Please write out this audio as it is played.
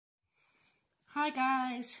Hi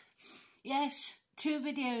guys, yes, 2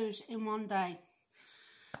 videos in one day.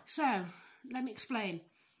 So, let me explain.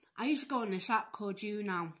 I used to go on this app called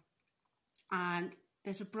YouNow, and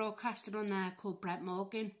there's a broadcaster on there called Brent.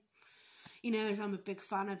 He knows I'm a big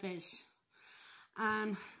fan of his.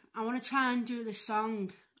 And I want to try and do this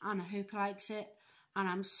song, and I hope he likes it. And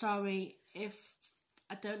I'm sorry if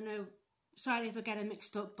I don't know, sorry if I get it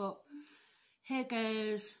mixed up, but here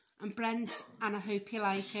goes. I'm Brent, and I hope you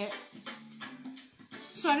like it.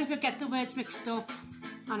 Sorry if I get the words mixed up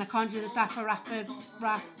and I can't do the dapper rapper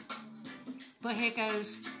rap, but here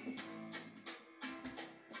goes.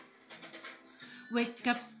 Wake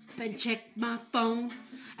up and check my phone,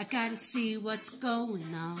 I gotta see what's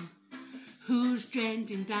going on. Who's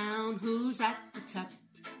trending down, who's at the top?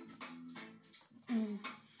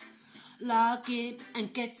 Log in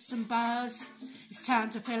and get some bars, it's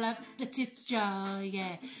time to fill up the tip jar,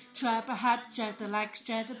 yeah. Try a hot, try the likes,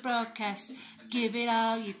 try the broadcast, give it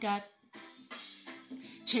all you got.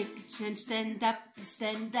 Check it and stand up and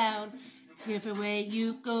stand down, everywhere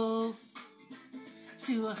you go,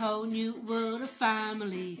 to a whole new world of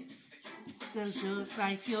family. There's your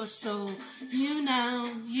life, your soul. You now,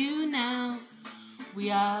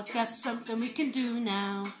 we all got something we can do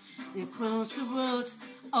now. Across the world,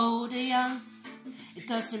 old or young, it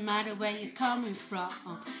doesn't matter where you're coming from.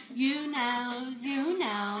 You now,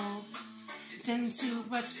 turn to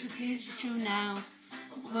what's to be true now.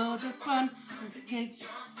 World of fun,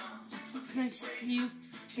 it's you,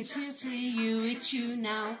 it's you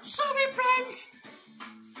now. Sorry, Brent.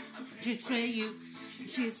 It's for you,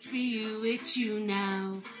 it's for you, it's you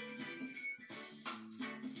now.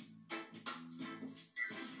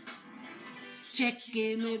 Check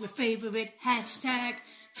in with my favourite hashtag.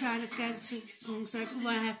 Trying to get songs like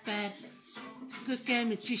what I have bad. It's a good game,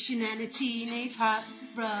 magician and a teenage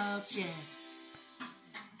heartthrobs, yeah.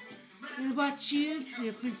 And what you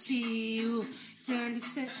feel pretty, you turn to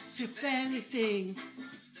such a family thing.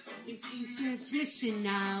 It's missing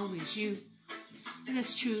now is you. And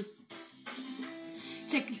that's true.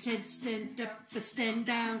 Take a 10, stand up and stand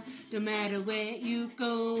down, no matter where you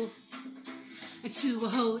go. Into a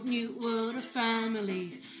whole new world of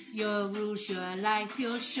family. Your rules, your life,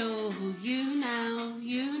 your show. You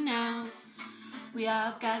now, we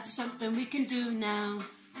all got something we can do now.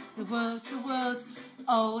 The world,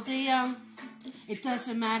 old or young, it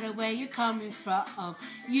doesn't matter where you're coming from.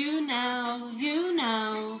 You now,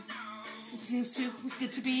 it seems too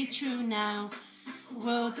good to be true now.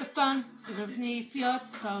 World of fun, underneath your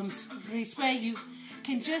thumbs, a place where you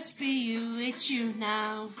can just be you, it's you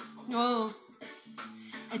now. Oh,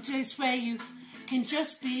 a place where you can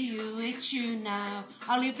just be you, it's you now.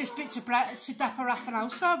 I'll leave this bit to dapper rapper now,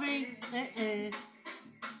 sorry.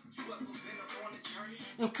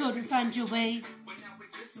 You couldn't find your way.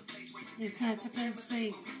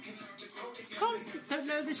 Don't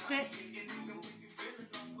know this bit.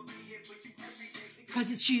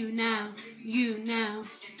 Cause it's you now.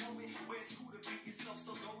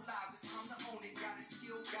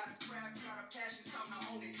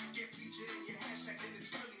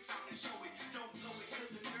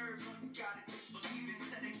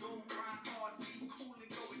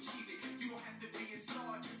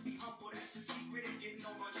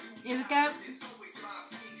 Here we go.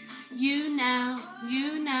 You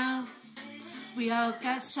now, we all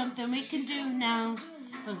got something we can do now.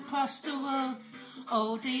 From across the world,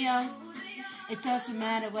 old or young, it doesn't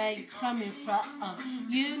matter where you're coming from.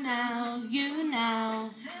 You now,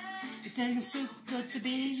 it doesn't so good to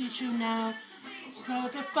be true now.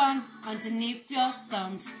 World of fun underneath your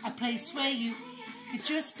thumbs, a place where you can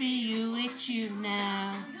just be you, it's you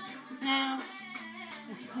now.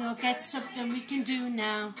 We'll get something we can do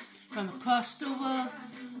now. From across the world,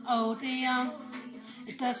 old or young,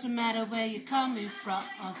 it doesn't matter where you're coming from.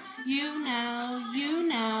 You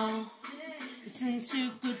now, it seems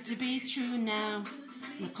too good to be true now.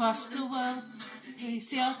 From across the world,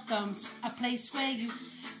 with your thumbs, a place where you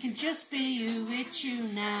can just be you, it's you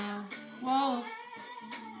now. Whoa,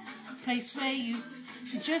 a place where you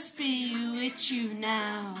can just be you, it's you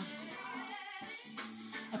now.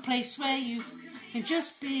 A place where you can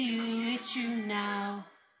just be you, it's you now.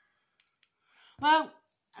 Well,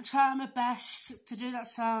 I try my best to do that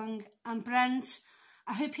song, and Brent,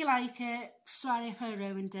 I hope you like it. Sorry if I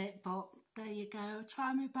ruined it, but there you go.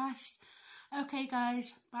 Try my best. Okay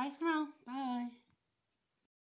guys, bye for now. Bye.